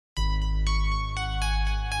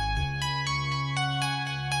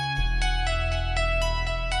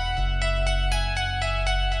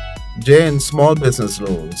JN Small Business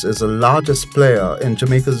Loans is the largest player in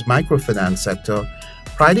Jamaica's microfinance sector,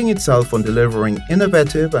 priding itself on delivering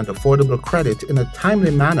innovative and affordable credit in a timely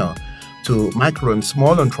manner to micro and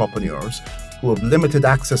small entrepreneurs who have limited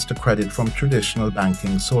access to credit from traditional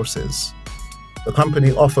banking sources. The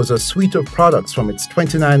company offers a suite of products from its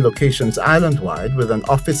 29 locations island-wide with an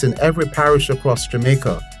office in every parish across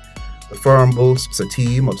Jamaica. The firm boasts a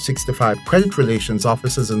team of 65 credit relations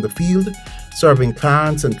officers in the field, serving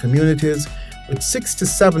clients and communities, with 6 to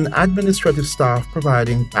 7 administrative staff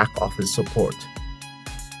providing back-office support.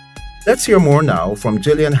 Let's hear more now from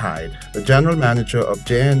Gillian Hyde, the General Manager of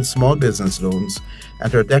JN Small Business Loans,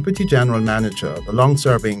 and her Deputy General Manager, the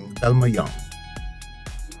long-serving Belma Young.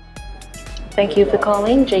 Thank you for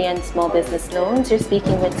calling JN Small Business Loans. You're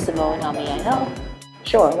speaking with Simone. How may I help?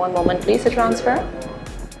 Sure, one moment please to transfer.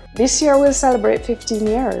 This year we'll celebrate 15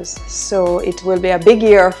 years, so it will be a big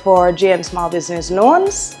year for JN Small Business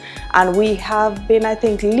Loans, and we have been, I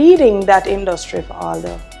think, leading that industry for all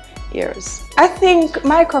the years. I think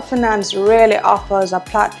microfinance really offers a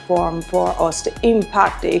platform for us to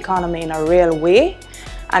impact the economy in a real way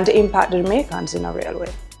and to impact the Jamaicans in a real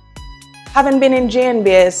way. Having been in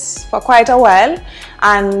JNBS for quite a while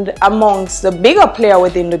and amongst the bigger player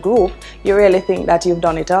within the group, you really think that you've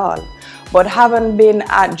done it all. But having been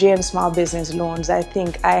at JN Small Business Loans, I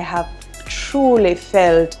think I have truly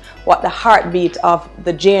felt what the heartbeat of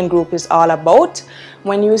the JN Group is all about.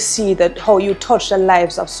 When you see that how you touch the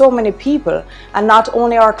lives of so many people, and not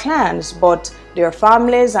only our clients, but their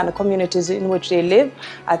families and the communities in which they live,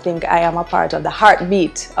 I think I am a part of the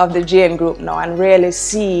heartbeat of the JN Group now and really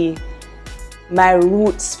see my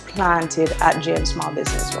roots planted at JN Small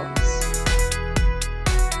Business Loans.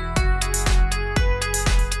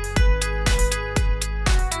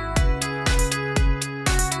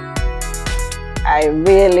 I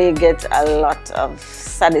really get a lot of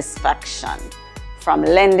satisfaction from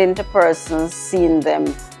lending to persons, seeing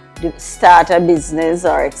them start a business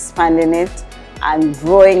or expanding it and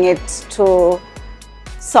growing it to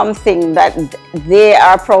something that they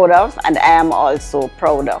are proud of and I am also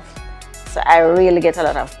proud of. So I really get a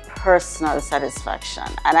lot of personal satisfaction,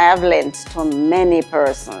 and I have lent to many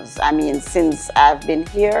persons. I mean, since I've been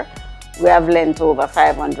here, we have lent to over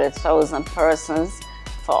 500,000 persons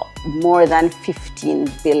for more than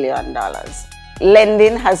 $15 billion.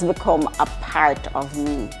 Lending has become a part of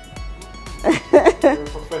me. You're a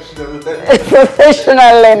professional lender.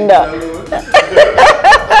 Professional lender.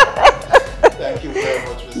 Thank you very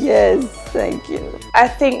much, Ms. Yes, thank you. I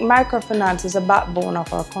think microfinance is a backbone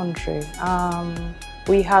of our country.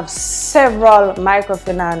 We have several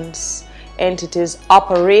microfinance entities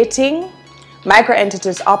operating,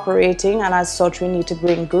 and as such we need to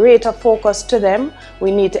bring greater focus to them.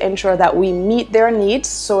 We need to ensure that we meet their needs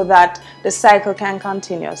so that the cycle can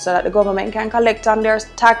continue, so that the government can collect on their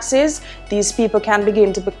taxes, these people can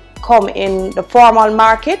begin to come in the formal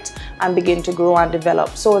market and begin to grow and develop,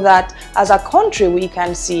 so that as a country we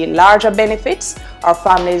can see larger benefits, our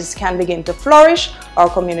families can begin to flourish, our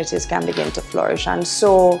communities can begin to flourish. And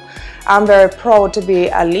so I'm very proud to be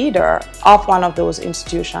a leader of one of those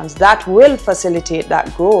institutions that will facilitate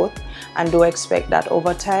that growth, and do expect that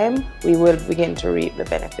over time we will begin to reap the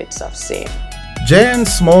benefits of same. JN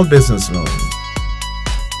Small Business Loans